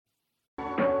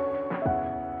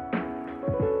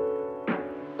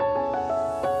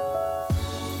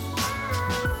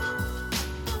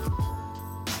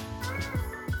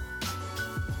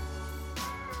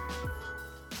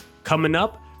Coming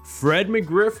up, Fred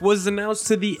McGriff was announced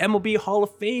to the MLB Hall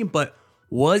of Fame, but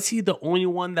was he the only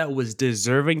one that was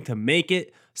deserving to make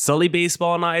it? Sully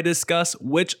Baseball and I discuss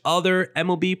which other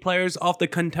MLB players off the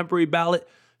contemporary ballot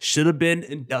should have been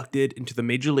inducted into the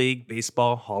Major League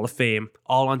Baseball Hall of Fame,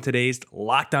 all on today's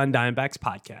Locked On Diamondbacks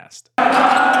podcast.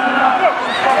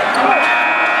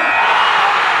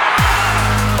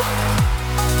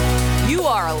 You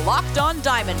are Locked On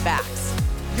Diamondbacks,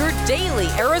 your daily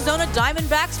Arizona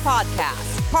Diamondbacks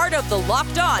podcast, part of the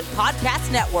Locked On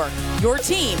Podcast Network, your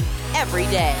team every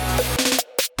day.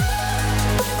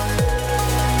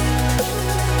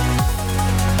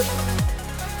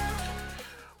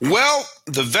 Well,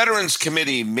 the Veterans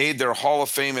Committee made their Hall of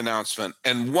Fame announcement,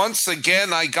 and once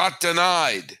again, I got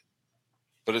denied.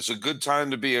 But it's a good time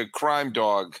to be a crime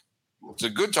dog. It's a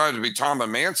good time to be Tom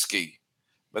Emanski,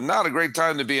 but not a great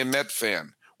time to be a Met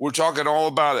fan. We're talking all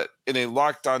about it in a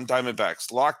Locked On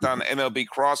Diamondbacks, Locked On MLB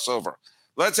crossover.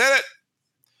 Let's hit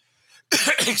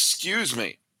it. Excuse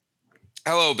me.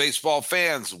 Hello, baseball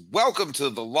fans. Welcome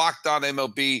to the Locked On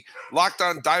MLB, Locked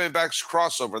On Diamondbacks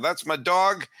crossover. That's my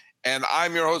dog. And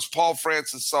I'm your host, Paul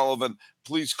Francis Sullivan.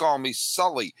 Please call me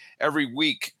Sully. Every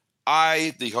week,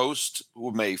 I, the host, who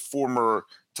am a former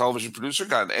television producer,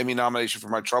 got an Emmy nomination for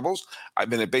my troubles. I've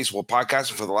been a baseball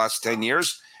podcaster for the last 10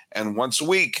 years. And once a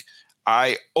week,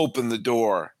 I open the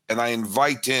door and I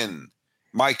invite in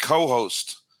my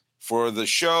co-host for the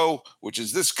show, which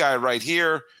is this guy right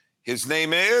here. His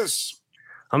name is...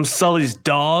 I'm Sully's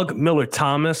dog, Miller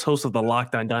Thomas, host of the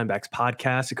Locked On Diamondbacks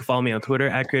podcast. You can follow me on Twitter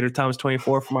at CreatorThomas24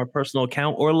 for my personal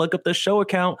account, or look up the show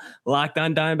account, Locked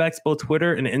On Diamondbacks, both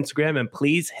Twitter and Instagram. And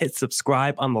please hit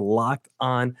subscribe on the Locked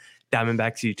On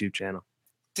Diamondbacks YouTube channel.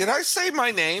 Did I say my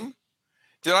name?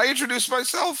 Did I introduce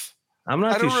myself? I'm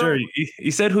not too sure. You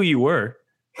said who you were.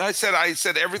 I said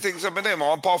everything's up in him.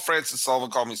 I'm Paul Francis Sullivan.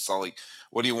 Call me Sully.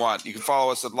 What do you want? You can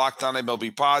follow us at Locked On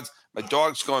MLB Pods. My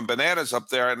dog's going bananas up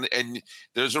there, and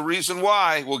there's a reason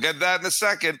why. We'll get that in a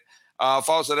second.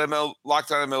 Follow us at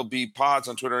Locked On MLB Pods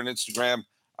on Twitter and Instagram.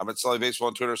 I'm at Sully Baseball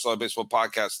on Twitter, Sully Baseball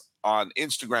Podcast on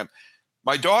Instagram.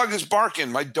 My dog is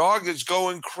barking. My dog is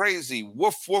going crazy.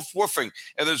 Woof, woof, woofing.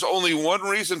 And there's only one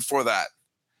reason for that.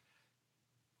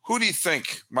 Who do you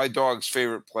think my dog's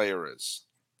favorite player is?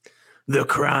 The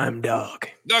crime dog.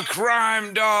 The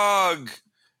crime dog.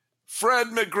 Fred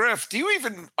McGriff. Do you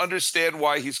even understand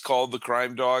why he's called the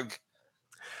crime dog?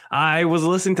 I was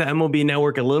listening to MLB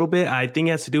Network a little bit. I think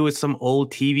it has to do with some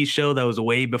old TV show that was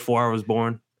way before I was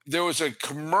born. There was a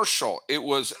commercial. It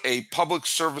was a public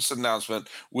service announcement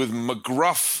with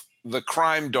McGruff, the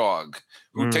crime dog,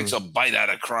 who takes a bite out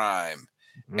of crime.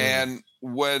 And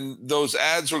when those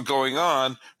ads were going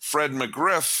on, Fred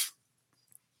McGriff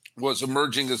was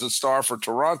emerging as a star for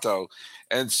Toronto.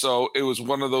 And so it was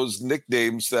one of those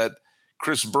nicknames that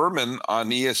Chris Berman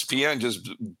on ESPN just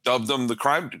dubbed him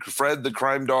Fred the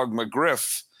Crime Dog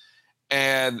McGriff.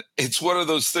 And it's one of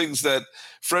those things that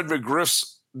Fred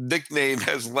McGriff's nickname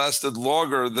has lasted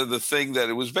longer than the thing that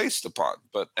it was based upon.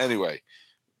 But anyway,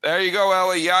 there you go,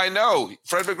 Ellie. Yeah, I know.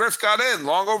 Fred McGriff got in,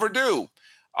 long overdue.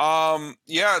 What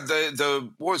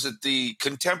was it? The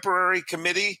Contemporary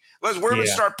Committee. We're going to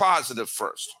start positive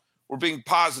first. We're being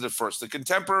positive first. The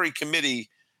Contemporary Committee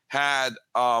had,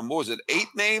 8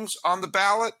 names on the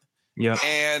ballot? Yeah.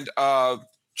 And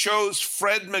chose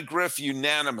Fred McGriff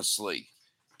unanimously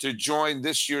to join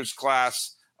this year's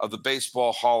class of the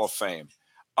Baseball Hall of Fame.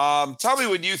 Tell me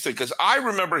what you think, because I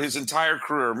remember his entire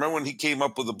career. Remember when he came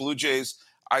up with the Blue Jays?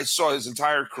 I saw his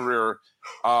entire career.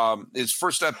 His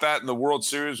first at-bat in the World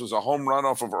Series was a home run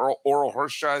off of Oral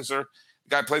Hershiser. The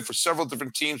guy played for several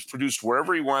different teams, produced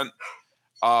wherever he went.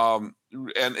 And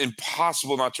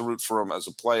impossible not to root for him as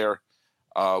a player,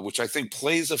 which I think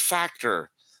plays a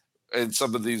factor in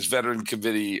some of these veteran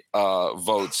committee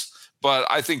votes. But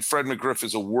I think Fred McGriff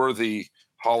is a worthy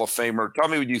Hall of Famer. Tell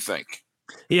me what you think.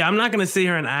 Yeah, I'm not going to sit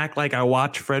here and act like I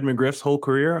watched Fred McGriff's whole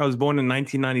career. I was born in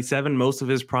 1997. Most of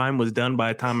his prime was done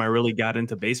by the time I really got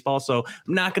into baseball. So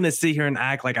I'm not going to sit here and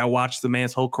act like I watched the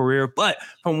man's whole career. But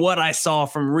from what I saw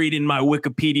from reading my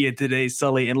Wikipedia today,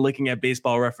 Sully, and looking at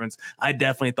Baseball Reference, I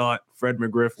definitely thought Fred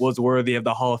McGriff was worthy of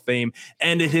the Hall of Fame.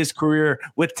 Ended his career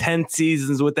with 10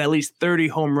 seasons with at least 30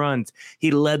 home runs.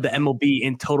 He led the MLB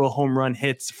in total home run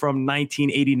hits from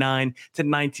 1989 to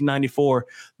 1994.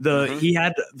 He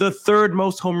had the third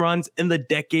most home runs in the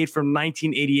decade from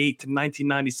 1988 to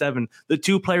 1997. The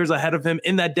two players ahead of him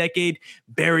in that decade,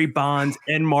 Barry Bonds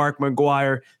and Mark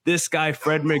McGwire. this guy,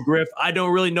 Fred McGriff, I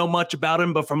don't really know much about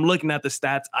him, but from looking at the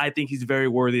stats, I think he's very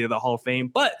worthy of the Hall of Fame.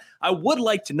 But I would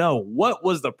like to know, what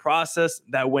was the process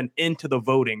that went into the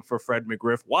voting for Fred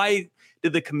McGriff? Why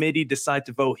did the committee decide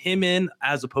to vote him in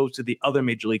as opposed to the other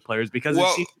major league players? Because it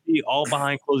seems to be all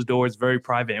behind closed doors, very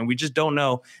private, and we just don't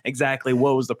know exactly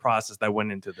what was the process that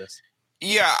went into this.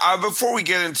 Yeah, before we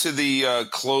get into the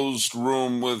closed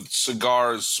room with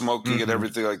cigars, smoking, and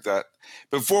everything like that,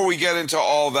 before we get into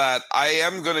all that, I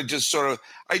am going to just I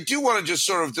do want to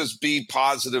just be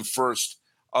positive first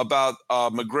about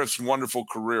McGriff's wonderful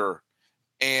career.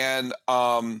 And,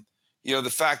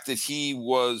 the fact that he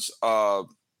was,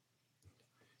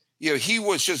 he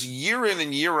was just year in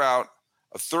and year out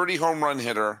a 30 home run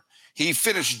hitter. He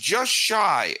finished just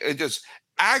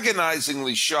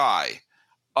agonizingly shy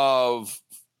of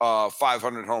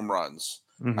 500 home runs.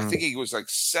 I think he was like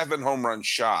 7 home runs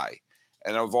shy.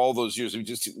 And of all those years, we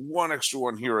just one extra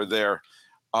one here or there.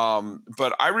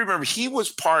 But I remember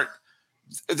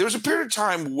there was a period of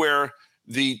time where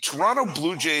the Toronto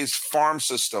Blue Jays farm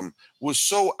system was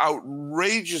so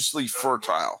outrageously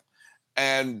fertile.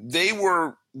 And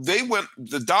the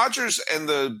Dodgers and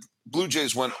the Blue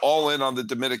Jays went all in on the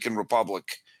Dominican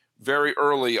Republic very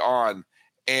early on.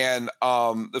 And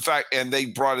they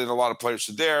brought in a lot of players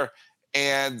to there.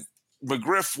 And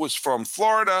McGriff was from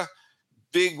Florida,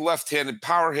 big left-handed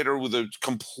power hitter with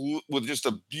just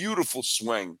a beautiful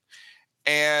swing.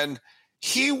 And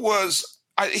here's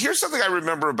something I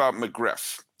remember about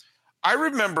McGriff. I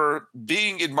remember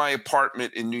being in my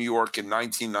apartment in New York in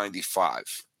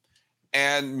 1995.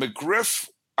 And McGriff,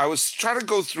 I was trying to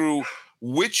go through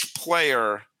which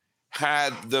player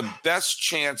had the best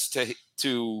chance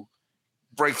to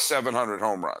break 700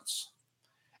 home runs.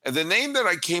 And the name that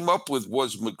I came up with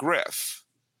was McGriff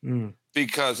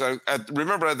because I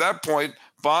remember at that point,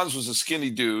 Bonds was a skinny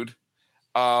dude.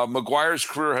 McGwire's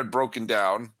career had broken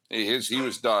down. He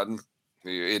was done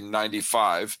in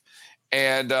 95.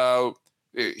 And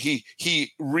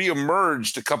he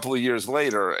reemerged a couple of years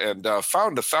later and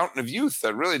found a fountain of youth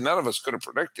that really none of us could have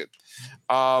predicted.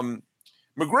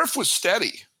 McGriff was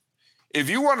steady. If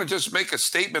you want to just make a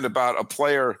statement about a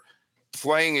player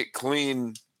playing it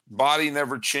clean, body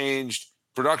never changed,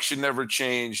 production never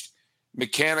changed,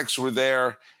 mechanics were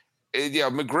there.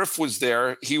 McGriff was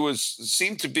there. He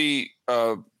seemed to be.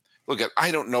 I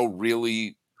don't know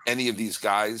really any of these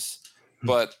guys,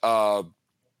 but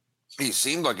he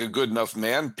seemed like a good enough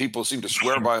man. People seem to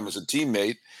swear by him as a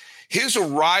teammate. His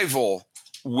arrival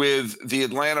with the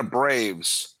Atlanta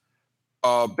Braves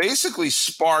basically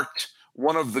sparked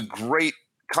one of the great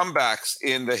comebacks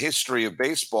in the history of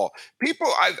baseball.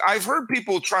 I've heard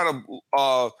people try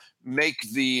to make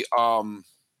the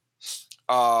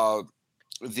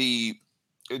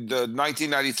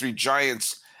 1993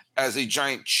 Giants as a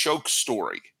giant choke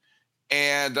story.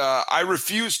 And I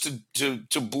refuse to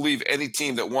believe any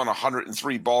team that won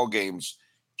 103 ball games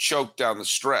choked down the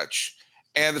stretch.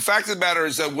 And the fact of the matter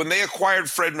is that when they acquired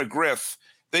Fred McGriff,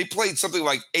 they played something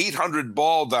like 800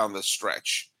 ball down the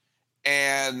stretch.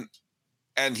 And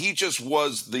he just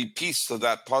was the piece to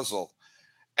that puzzle.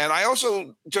 And I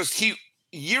also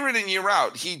year in and year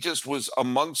out, he just was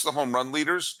amongst the home run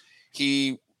leaders.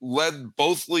 He led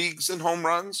both leagues in home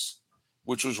runs,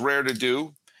 which was rare to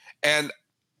do. And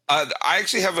I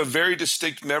actually have a very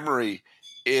distinct memory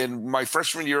in my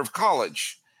freshman year of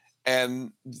college.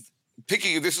 And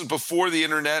this is before the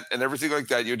internet and everything like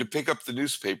that. You had to pick up the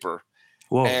newspaper.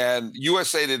 Whoa. And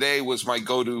USA Today was my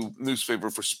go-to newspaper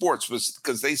for sports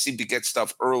because they seemed to get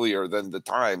stuff earlier than the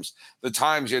Times. The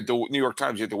Times, New York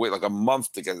Times, you had to wait like a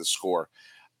month to get a score.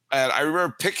 And I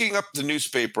remember picking up the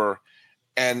newspaper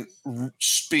and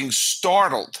being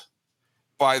startled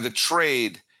by the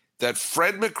trade that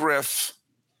Fred McGriff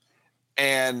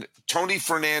and Tony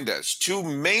Fernandez, 2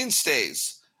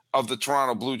 mainstays of the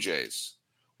Toronto Blue Jays,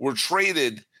 were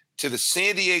traded to the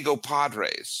San Diego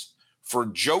Padres for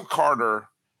Joe Carter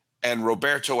and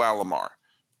Roberto Alomar.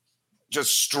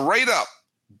 Just straight up.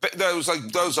 That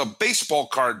was a baseball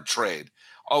card trade,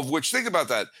 of which, think about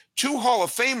that, 2 Hall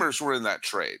of Famers were in that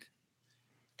trade.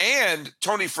 And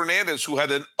Tony Fernandez, who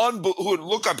would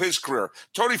look up his career.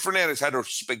 Tony Fernandez had a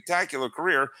spectacular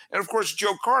career. And of course,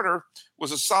 Joe Carter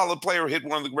was a solid player, hit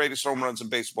one of the greatest home runs in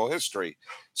baseball history.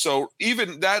 So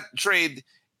even that trade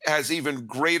has even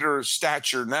greater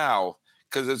stature now,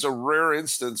 because it's a rare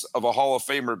instance of a Hall of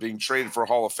Famer being traded for a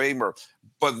Hall of Famer.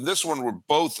 But this one were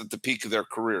both at the peak of their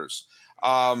careers.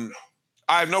 I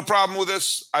have no problem with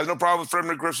this. I have no problem with Fred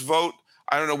McGriff's vote.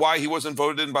 I don't know why he wasn't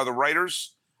voted in by the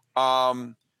writers.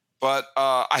 But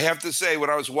I have to say,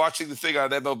 when I was watching the thing on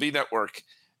MLB Network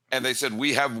and they said,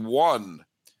 we have won,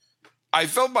 I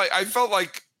felt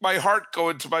like my heart go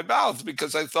into my mouth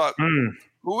because I thought,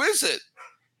 who is it?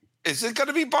 Is it going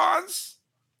to be Bonds?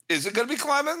 Is it going to be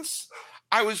Clemens?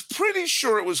 I was pretty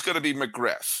sure it was going to be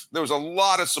McGriff. There was a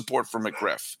lot of support for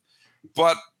McGriff,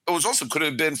 but it was also could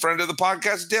have been friend of the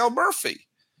podcast Dale Murphy.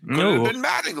 Could have been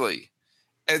Mattingly.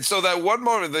 And so that one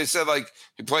moment they said, like,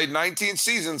 he played 19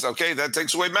 seasons. Okay, that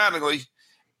takes away Mattingly.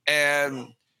 And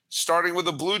starting with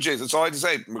the Blue Jays, that's all I had to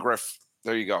say. McGriff,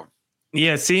 there you go.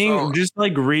 Yeah, just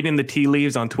like reading the tea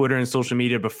leaves on Twitter and social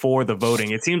media before the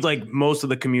voting, it seems like most of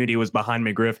the community was behind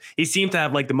McGriff. He seemed to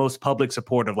have like the most public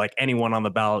support of like anyone on the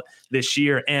ballot this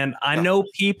year. And I know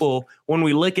people, when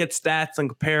we look at stats and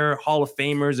compare Hall of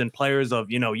Famers and players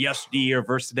of, yesteryear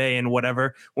versus today and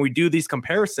whatever, when we do these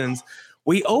comparisons,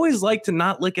 we always like to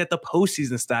not look at the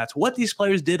postseason stats, what these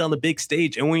players did on the big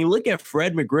stage. And when you look at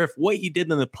Fred McGriff, what he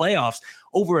did in the playoffs,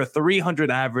 over a 300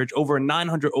 average, over a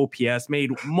 900 OPS, made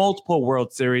multiple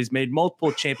World Series, made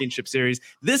multiple championship series.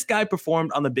 This guy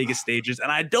performed on the biggest stages.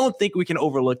 And I don't think we can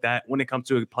overlook that when it comes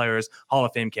to a player's Hall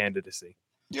of Fame candidacy.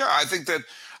 Yeah, I think the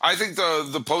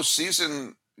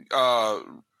postseason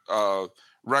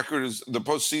record is the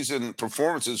postseason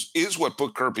performances is what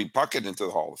put Kirby Puckett into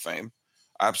the Hall of Fame.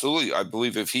 Absolutely. I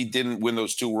believe if he didn't win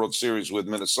those 2 World Series with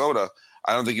Minnesota,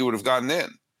 I don't think he would have gotten in.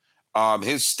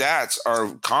 His stats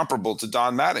are comparable to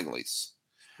Don Mattingly's.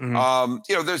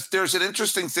 There's an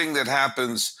interesting thing that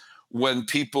happens when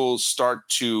people start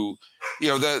to,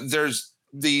 there's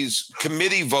these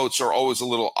committee votes are always a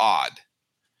little odd.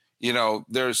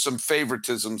 There's some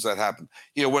favoritisms that happen.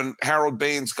 When Harold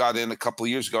Baines got in a couple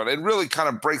of years ago, and it really kind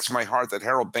of breaks my heart that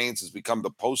Harold Baines has become the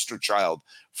poster child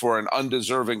for an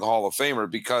undeserving Hall of Famer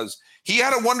because he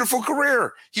had a wonderful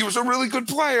career. He was a really good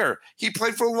player. He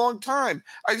played for a long time.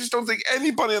 I just don't think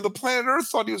anybody on the planet Earth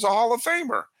thought he was a Hall of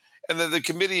Famer. And then the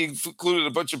committee included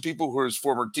a bunch of people who were his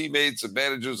former teammates and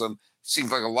managers and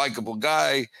seemed like a likable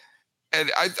guy.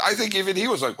 And I think even he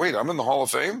was like, wait, I'm in the Hall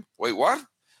of Fame? Wait, what?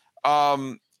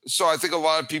 So I think a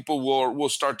lot of people will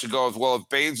start to go, well, if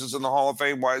Baines is in the Hall of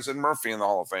Fame, why isn't Murphy in the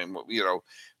Hall of Fame?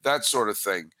 That sort of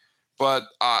thing. But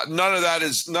none of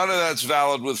that's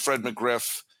valid with Fred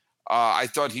McGriff. I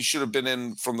thought he should have been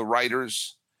in from the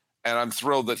writers, and I'm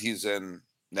thrilled that he's in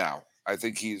now. I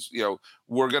think he's,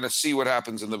 we're going to see what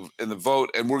happens in the vote,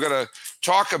 and we're going to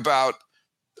talk about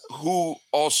who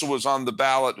also was on the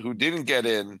ballot who didn't get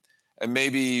in, and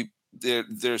maybe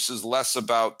this is less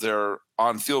about their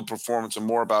on-field performance and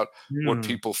more about what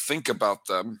people think about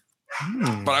them.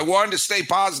 But I wanted to stay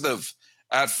positive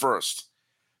at first.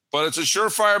 But it's a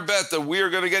surefire bet that we are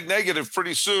going to get negative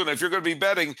pretty soon. If you're going to be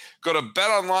betting, go to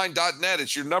betonline.net.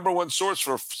 It's your number one source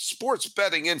for sports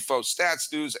betting info,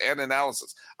 stats, news, and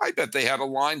analysis. I bet they had a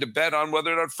line to bet on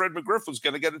whether or not Fred McGriff was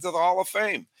going to get into the Hall of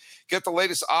Fame. Get the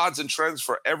latest odds and trends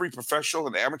for every professional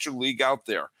and amateur league out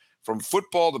there. From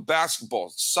football to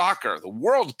basketball, soccer, the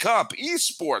World Cup,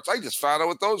 esports. I just found out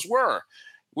what those were.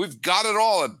 We've got it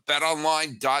all at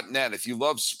betonline.net. If you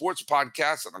love sports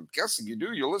podcasts, and I'm guessing you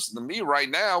do, you're listening to me right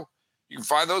now, you can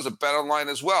find those at betonline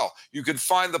as well. You can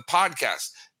find the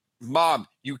podcast. Mom,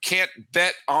 you can't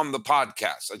bet on the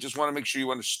podcast. I just want to make sure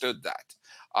you understood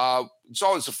that. It's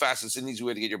always the fastest and easy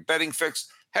way to get your betting fix.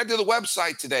 Head to the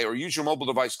website today or use your mobile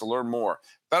device to learn more.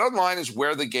 BetOnline is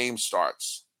where the game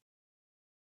starts.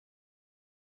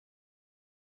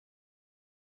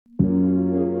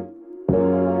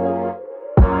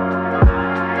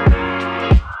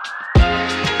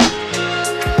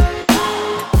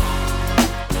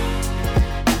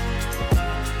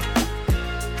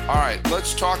 All right,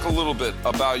 let's talk a little bit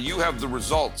about, you have the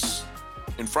results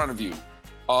in front of you.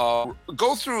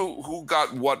 Go through who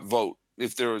got what vote,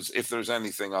 if there's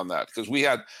anything on that. Because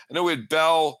I know we had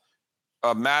Bell,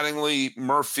 Mattingly,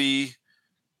 Murphy,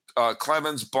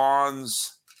 Clemens,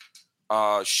 Bonds,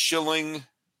 Schilling,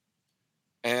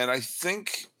 and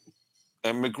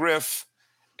McGriff,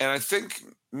 and I think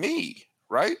me,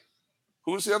 right?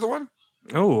 Who was the other one?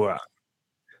 Oh,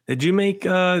 did you make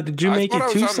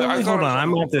it too, Sully? Hold on,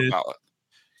 I'm going to,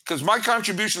 because my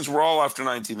contributions were all after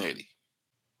 1980.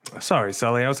 Sorry,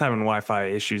 Sully, I was having Wi-Fi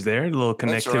issues there, a little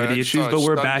connectivity issues, but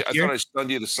we're back here. I thought I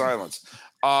stunned you to silence.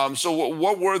 So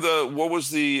what was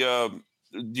the?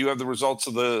 Do you have the results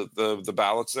of the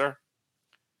ballots there?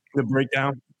 The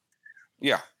breakdown.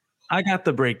 Yeah, I got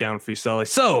the breakdown for you, Sully.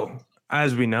 So,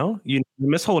 as we know,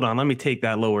 hold on. Let me take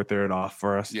that lower third off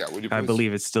for us. Yeah, would you please? I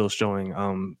believe it's still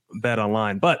showing Bet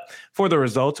Online. But for the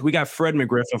results, we got Fred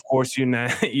McGriff, of course,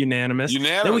 unanimous.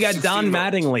 Then we got Don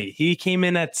Mattingly. He came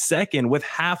in at second with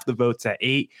half the votes at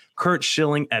 8. Curt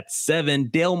Schilling at 7.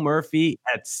 Dale Murphy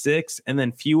at 6. And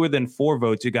then fewer than 4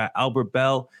 votes, you got Albert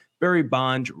Bell, Barry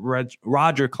Bonds,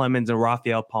 Roger Clemens, and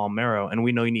Rafael Palmeiro. And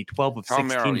we know you need 12 of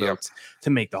 16 votes to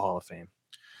make the Hall of Fame.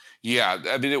 Yeah,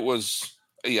 I mean, it was,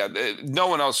 no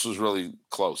one else was really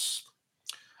close.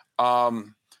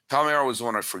 Palmeiro was the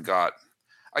one I forgot.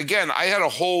 Again, I had a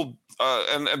whole,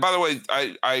 and by the way,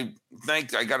 I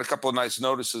got a couple of nice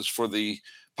notices for the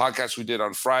podcast we did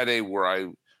on Friday where I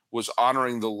was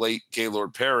honoring the late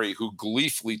Gaylord Perry, who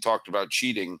gleefully talked about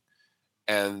cheating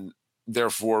and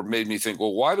therefore made me think,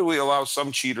 well, why do we allow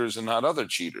some cheaters and not other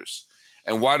cheaters?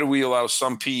 And why do we allow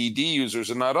some PED users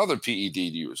and not other PED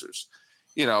users?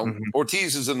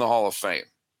 Ortiz is in the Hall of Fame.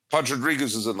 Pudge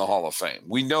Rodriguez is in the Hall of Fame.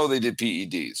 We know they did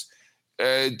PEDs.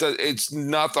 It's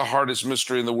not the hardest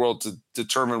mystery in the world to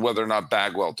determine whether or not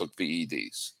Bagwell took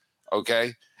PEDs.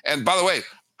 Okay. And by the way,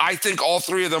 I think all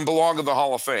three of them belong in the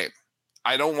Hall of Fame.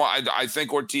 I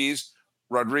think Ortiz,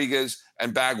 Rodriguez,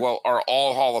 and Bagwell are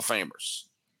all Hall of Famers.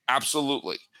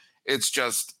 Absolutely. It's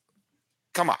just,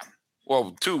 come on.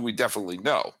 Well, two, we definitely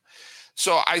know.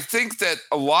 So I think that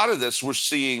a lot of this we're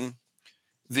seeing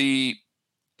Bonds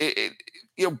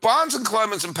and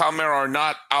Clemens and Palmeiro are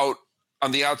not out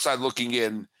on the outside looking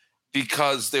in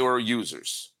because they were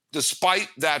users, despite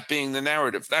that being the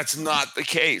narrative. That's not the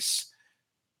case.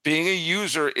 Being a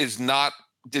user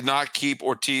did not keep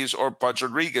Ortiz or Pudge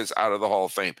Rodriguez out of the Hall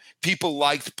of Fame. People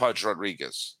liked Pudge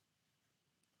Rodriguez.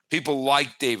 People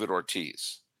liked David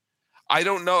Ortiz. I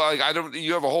don't know.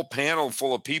 You have a whole panel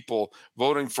full of people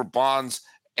voting for Bonds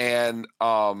and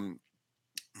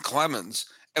Clemens,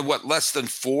 and less than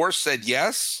 4 said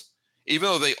yes, even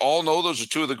though they all know those are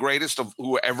two of the greatest of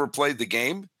who ever played the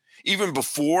game, even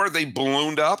before they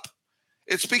ballooned up.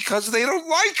 It's because they don't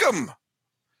like them.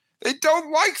 They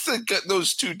don't like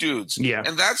those two dudes. Yeah.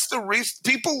 And that's the reason.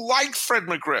 People liked Fred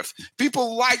McGriff.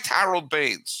 People liked Harold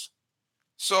Baines.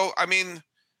 So, I mean,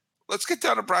 let's get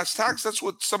down to brass tacks. That's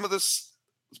what some of this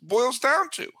boils down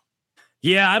to.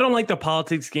 Yeah, I don't like the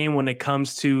politics game when it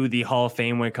comes to the Hall of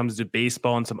Fame, when it comes to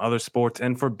baseball and some other sports.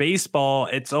 And for baseball,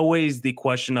 it's always the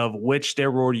question of which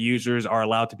steroid users are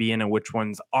allowed to be in and which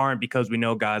ones aren't, because we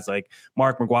know guys like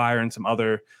Mark McGwire and some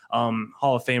other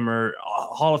Hall of Fame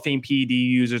PED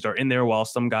users are in there while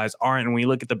some guys aren't. And when you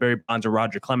look at the Barry Bonds or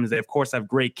Roger Clemens, they of course have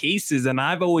great cases. And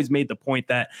I've always made the point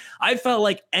that I felt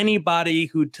like anybody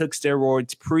who took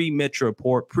steroids pre-Mitch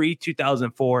report,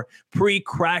 pre-2004,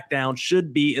 pre-crackdown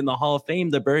should be in the Hall of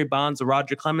Fame. The Barry Bonds, the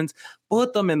Roger Clemens,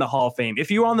 put them in the Hall of Fame.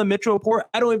 If you were on the Mitchell report,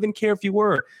 I don't even care if you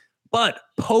were. But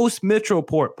post-Mitchell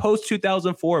report,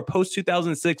 post-2004,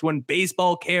 post-2006, when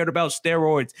baseball cared about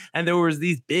steroids and there was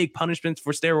these big punishments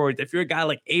for steroids, if you're a guy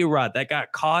like A-Rod that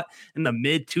got caught in the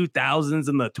mid-2000s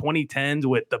and the 2010s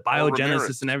with the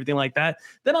biogenesis and everything like that,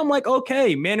 then I'm like,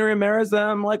 okay. Manny Ramirez, then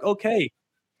I'm like, okay.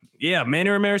 Yeah, Manny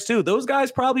Ramirez too. Those guys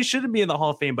probably shouldn't be in the Hall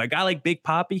of Fame. But a guy like Big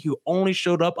Papi, who only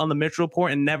showed up on the Mitchell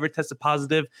report and never tested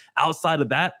positive outside of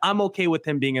that, I'm okay with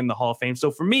him being in the Hall of Fame.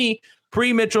 So for me,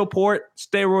 pre-Mitchell report,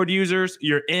 steroid users,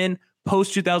 you're in.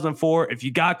 Post-2004, if you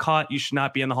got caught, you should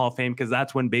not be in the Hall of Fame, because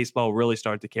that's when baseball really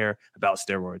started to care about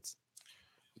steroids.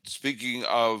 Speaking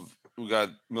of, we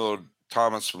got Miller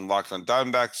Thomas from Locked On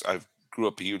Diamondbacks. I grew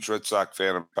up a huge Red Sox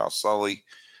fan of Pal Sully.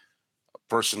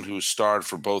 Person who starred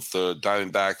for both the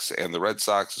Diamondbacks and the Red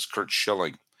Sox is Curt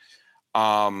Schilling.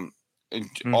 All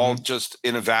just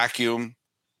in a vacuum,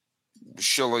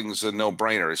 Schilling's a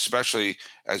no-brainer, especially,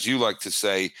 as you like to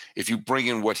say, if you bring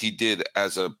in what he did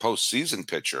as a postseason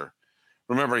pitcher.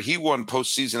 Remember, he won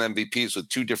postseason MVPs with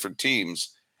 2 different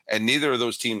teams, and neither of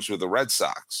those teams were the Red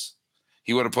Sox.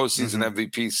 He won a postseason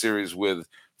MVP series with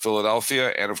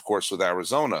Philadelphia and, of course, with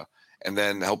Arizona, and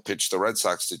then helped pitch the Red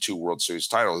Sox to 2 World Series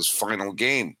titles. His final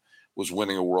game was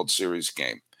winning a World Series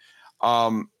game.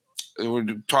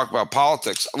 We talk about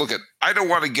politics. Look, I don't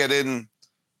want to get into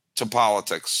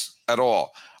politics at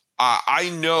all. I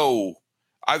know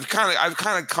I've kind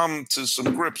of come to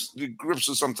some grips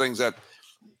with some things that,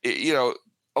 a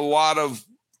lot of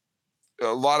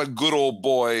good old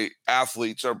boy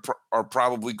athletes are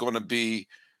probably going to be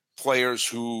players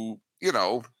who,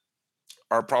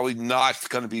 are probably not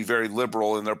going to be very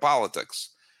liberal in their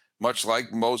politics, much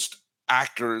like most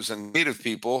actors and creative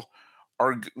people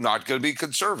are not going to be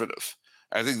conservative.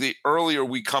 I think the earlier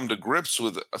we come to grips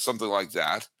with something like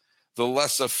that, the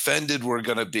less offended we're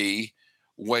going to be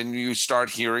when you start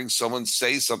hearing someone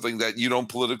say something that you don't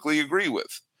politically agree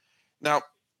with. Now,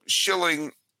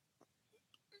 Schilling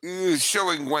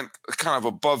went kind of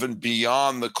above and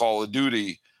beyond the call of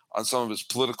duty on some of his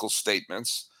political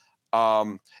statements.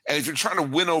 And if you're trying to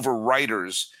win over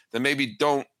writers that maybe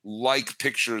don't like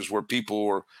pictures where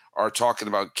people are talking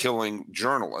about killing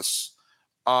journalists,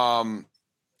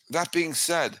 that being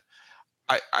said,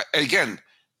 I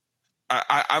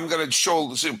I'm going to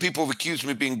show people have accused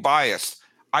me of being biased.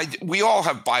 We all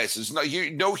have biases.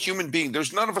 No human being.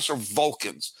 There's none of us are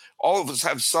Vulcans. All of us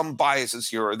have some biases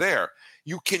here or there.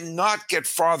 You cannot get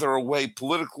farther away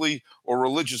politically or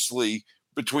religiously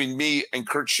between me and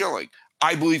Curt Schilling.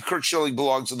 I believe Curt Schilling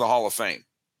belongs in the Hall of Fame.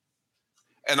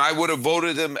 And I would have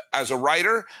voted him as a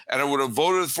writer, and I would have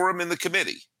voted for him in the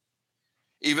committee.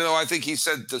 Even though I think he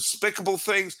said despicable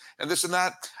things and this and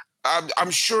that, I'm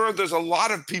sure there's a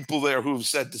lot of people there who have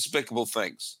said despicable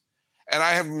things. And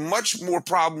I have much more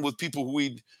problem with people who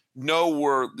we know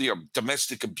were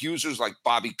domestic abusers like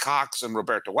Bobby Cox and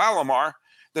Roberto Alomar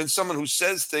than someone who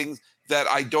says things that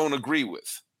I don't agree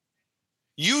with.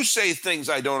 You say things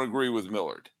I don't agree with,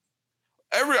 Millard.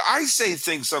 I say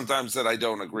things sometimes that I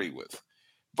don't agree with.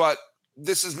 But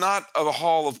this is not a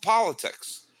hall of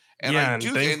politics. And yeah, I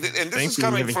do, and this is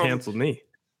coming from canceled me.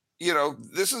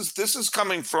 This is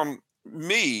coming from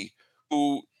me,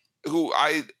 who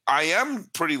I am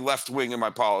pretty left wing in my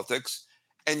politics,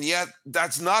 and yet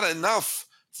that's not enough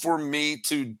for me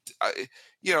to,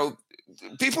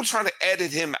 people trying to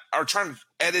edit him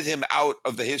out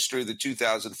of the history of the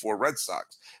 2004 Red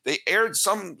Sox. They aired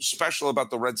some special about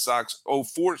the Red Sox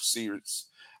 04 series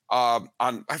on,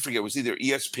 I forget, it was either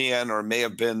ESPN or it may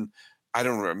have been, I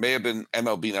don't remember, it may have been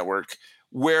MLB Network,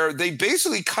 where they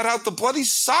basically cut out the bloody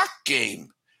sock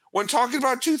game when talking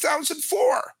about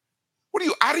 2004. What are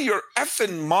you, out of your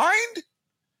effing mind?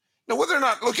 Now, whether or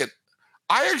not,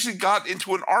 I actually got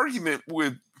into an argument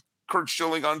with Curt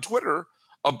Schilling on Twitter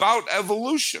about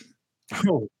evolution,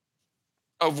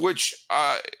 of which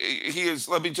he is,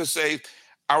 let me just say,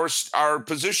 our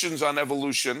positions on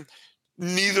evolution,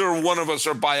 neither one of us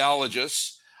are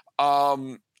biologists.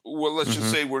 Well, let's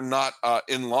just say we're not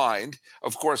in line.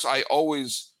 Of course, I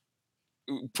always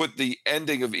put the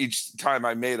ending of each time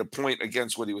I made a point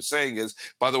against what he was saying is,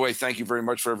 by the way, thank you very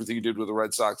much for everything you did with the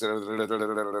Red Sox.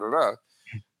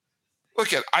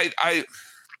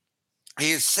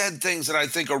 He has said things that I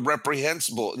think are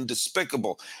reprehensible and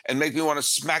despicable and make me want to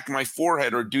smack my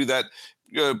forehead or do that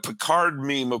Picard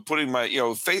meme of putting my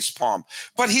face palm.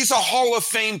 But he's a Hall of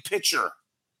Fame pitcher.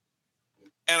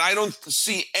 And I don't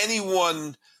see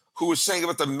anyone who was saying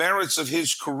about the merits of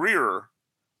his career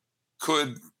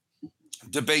could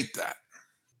debate that.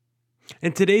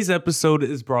 And today's episode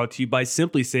is brought to you by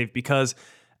SimpliSafe, because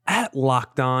at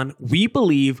Locked On, we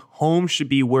believe home should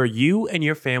be where you and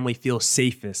your family feel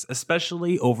safest,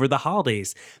 especially over the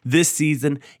holidays. This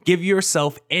season, give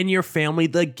yourself and your family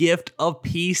the gift of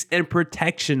peace and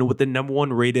protection with the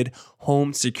 #1 rated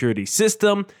home security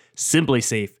system,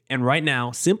 SimpliSafe. And right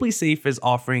now, SimpliSafe is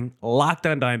offering Locked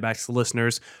On Diamondbacks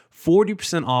listeners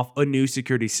 40% off a new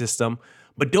security system.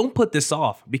 But don't put this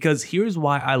off, because here's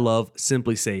why I love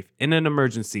SimpliSafe. In an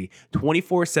emergency,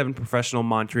 24/7 professional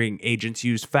monitoring agents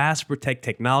use Fast Protect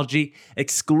technology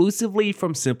exclusively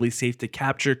from SimpliSafe to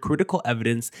capture critical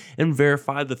evidence and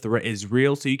verify the threat is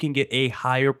real, so you can get a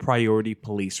higher priority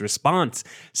police response.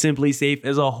 SimpliSafe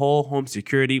is a whole home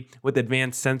security with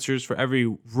advanced sensors for every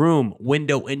room,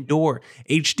 window, and door,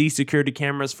 HD security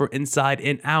cameras for inside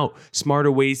and out,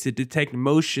 smarter ways to detect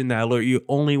motion that alert you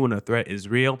only when a threat is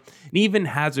real, and even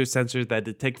hazard sensors that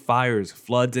detect fires,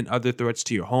 floods, and other threats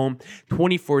to your home.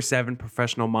 24/7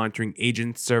 professional monitoring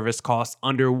agent service costs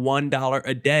under $1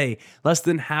 a day, less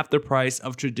than half the price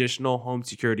of traditional home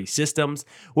security systems.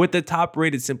 With the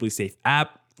top-rated SimpliSafe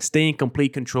app, stay in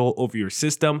complete control over your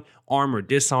system, arm or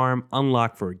disarm,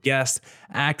 unlock for a guest,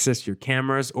 access your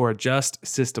cameras, or adjust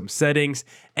system settings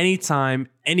anytime,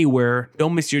 anywhere.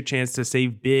 Don't miss your chance to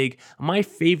save big on my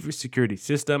favorite security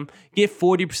system. Get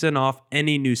 40% off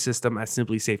any new system at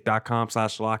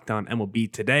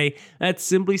simplisafe.com/lockedonmlb today.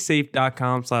 That's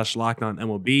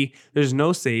simplisafe.com/lockedonmlb. There's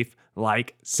no safe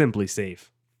like SimpliSafe.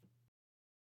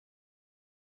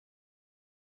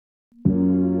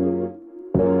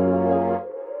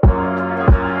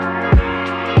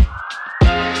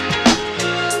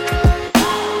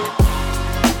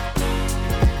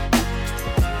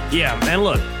 Yeah, and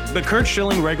look, the Curt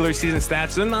Schilling regular season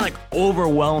stats, they're not like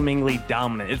overwhelmingly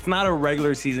dominant. It's not a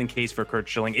regular season case for Curt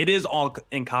Schilling. It is all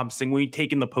encompassing. When you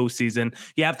take in the postseason,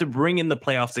 you have to bring in the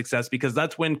playoff success, because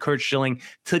that's when Curt Schilling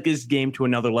took his game to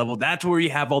another level. That's where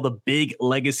you have all the big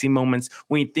legacy moments.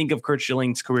 When you think of Curt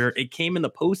Schilling's career, it came in the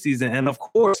postseason. And of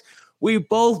course, We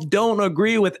both don't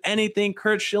agree with anything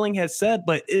Curt Schilling has said,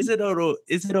 but is it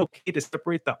okay to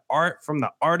separate the art from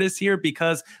the artist here?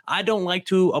 Because I don't like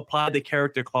to apply the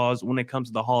character clause when it comes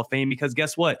to the Hall of Fame, because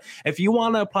guess what? If you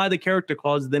want to apply the character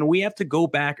clause, then we have to go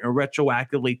back and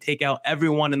retroactively take out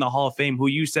everyone in the Hall of Fame who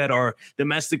you said are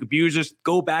domestic abusers.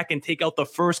 Go back and take out the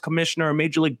first commissioner of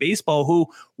Major League Baseball who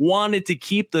wanted to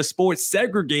keep the sport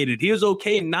segregated. He was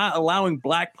okay not allowing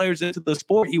black players into the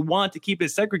sport. He wanted to keep it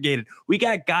segregated. We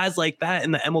got guys like that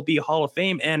in the MLB Hall of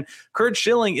Fame, and Curt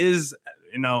Schilling is,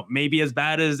 maybe as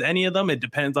bad as any of them. It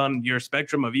depends on your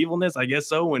spectrum of evilness, I guess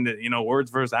so, when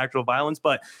words versus actual violence.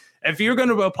 But if you're going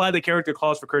to apply the character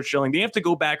clause for Curt Schilling, you have to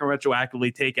go back and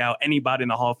retroactively take out anybody in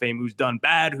the Hall of Fame who's done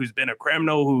bad, who's been a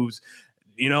criminal, who's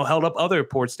held up other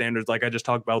port standards, like I just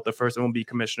talked about, the first MLB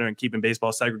commissioner and keeping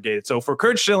baseball segregated. So for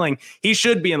Curt Schilling, he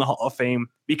should be in the Hall of Fame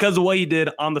because of what he did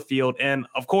on the field, and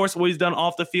of course what he's done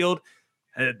off the field.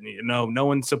 No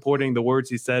one's supporting the words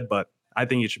he said, but I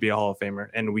think he should be a Hall of Famer,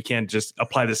 and we can't just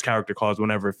apply this character clause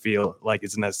whenever it feel like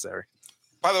it's necessary.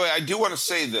 By the way, I do want to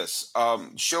say this.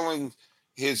 Schilling,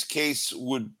 his case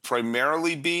would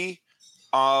primarily be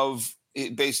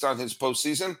based on his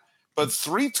postseason, but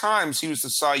 3 times he was the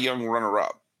Cy Young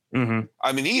runner-up. Mm-hmm.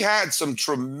 I mean, he had some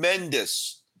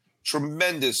tremendous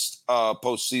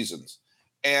postseasons.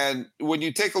 And when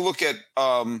you take a look at,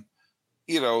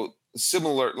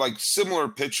 similar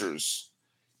pitchers,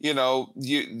 some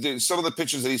of the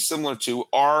pitchers that he's similar to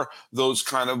are those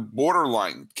kind of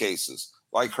borderline cases,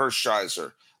 like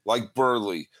Hershiser, like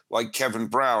Burley, like Kevin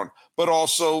Brown, but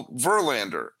also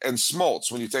Verlander and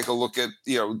Smoltz. When you take a look at,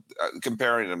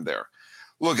 comparing them there,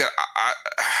 look,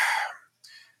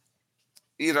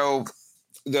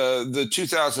 the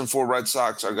 2004 Red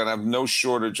Sox are going to have no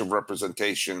shortage of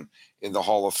representation in the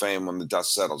Hall of Fame when the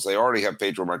dust settles. They already have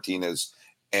Pedro Martinez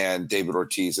and David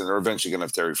Ortiz, and they're eventually going to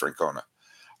have Terry Francona.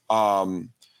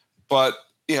 But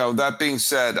that being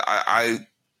said, I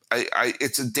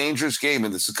it's a dangerous game,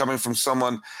 and this is coming from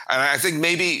someone. And I think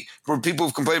maybe for people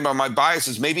who've complained about my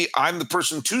biases, maybe I'm the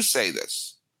person to say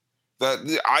this, that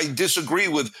I disagree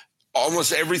with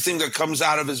almost everything that comes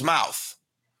out of his mouth,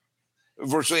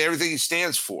 virtually everything he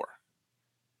stands for.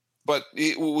 But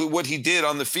what he did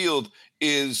on the field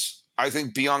is, I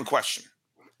think, beyond question.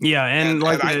 Yeah, and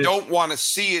I don't want to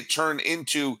see it turn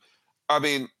into,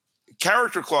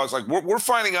 character clause. Like we're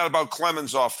finding out about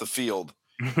Clemens off the field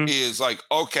is like,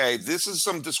 okay, this is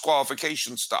some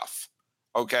disqualification stuff.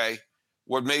 Okay,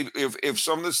 what maybe if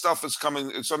some of this stuff is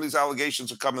coming, if some of these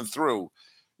allegations are coming through,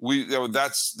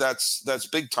 that's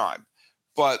big time.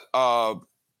 But I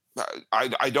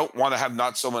don't want to have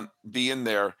not someone be in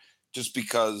there just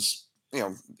because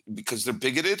they're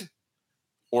bigoted,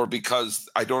 or because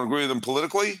I don't agree with them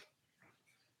politically.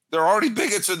 There are already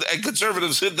bigots and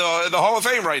conservatives in the Hall of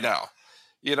Fame right now,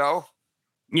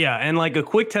 Yeah, and like a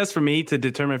quick test for me to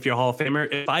determine if you're a Hall of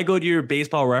Famer, if I go to your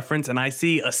Baseball Reference and I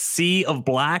see a sea of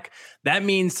black, that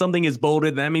means something is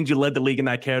bolded. That means you led the league in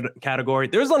that category.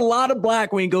 There's a lot of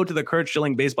black when you go to the Curt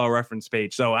Schilling Baseball Reference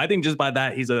page. So I think just by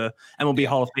that, he's a MLB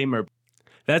Hall of Famer.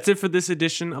 That's it for this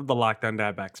edition of the Locked On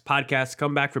Diamondbacks podcast.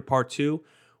 Come back for part 2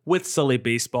 with Sully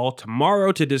Baseball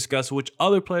tomorrow to discuss which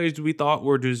other players we thought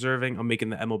were deserving of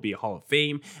making the MLB Hall of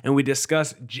Fame. And we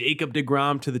discuss Jacob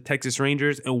deGrom to the Texas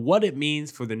Rangers and what it means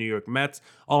for the New York Mets,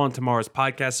 all on tomorrow's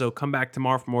podcast. So come back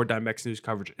tomorrow for more Diamondbacks news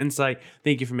coverage and insight.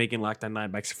 Thank you for making Locked On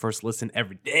Diamondbacks your first listen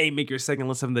every day. Make your second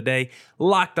listen of the day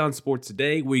Locked On Sports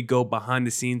Today. We go behind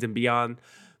the scenes and beyond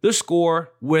the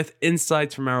score with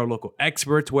insights from our local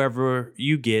experts, wherever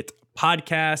you get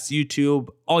podcasts, YouTube,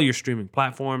 all your streaming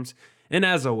platforms. And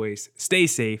as always, stay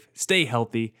safe, stay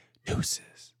healthy.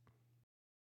 Deuces.